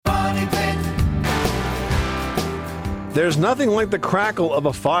There's nothing like the crackle of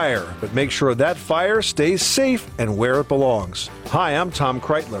a fire, but make sure that fire stays safe and where it belongs. Hi, I'm Tom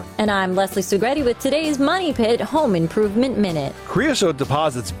Kreitler. And I'm Leslie Sugretti with today's Money Pit Home Improvement Minute. Creosote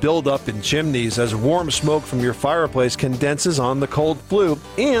deposits build up in chimneys as warm smoke from your fireplace condenses on the cold flue,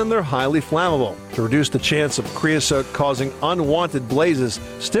 and they're highly flammable. To reduce the chance of creosote causing unwanted blazes,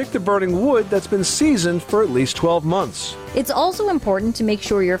 stick to burning wood that's been seasoned for at least 12 months. It's also important to make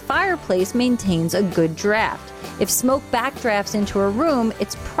sure your fireplace maintains a good draft. If smoke backdrafts into a room,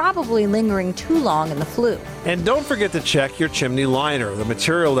 it's probably lingering too long in the flue. And don't forget to check your chimney liner, the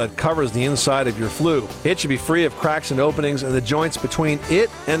material that covers the inside of your flue. It should be free of cracks and openings, and the joints between it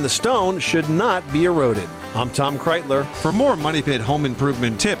and the stone should not be eroded. I'm Tom Kreitler. For more Money Pit home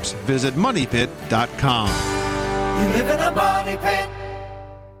improvement tips, visit moneypit.com. You live in a money pit.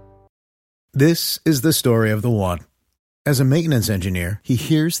 This is the story of the one. As a maintenance engineer, he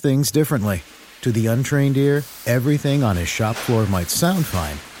hears things differently. To the untrained ear, everything on his shop floor might sound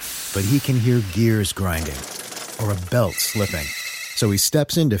fine, but he can hear gears grinding or a belt slipping. So he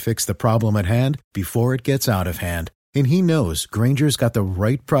steps in to fix the problem at hand before it gets out of hand. And he knows Grainger's got the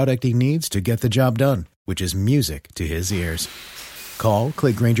right product he needs to get the job done, which is music to his ears. Call,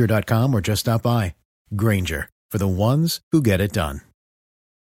 click Grainger.com, or just stop by. Grainger, for the ones who get it done.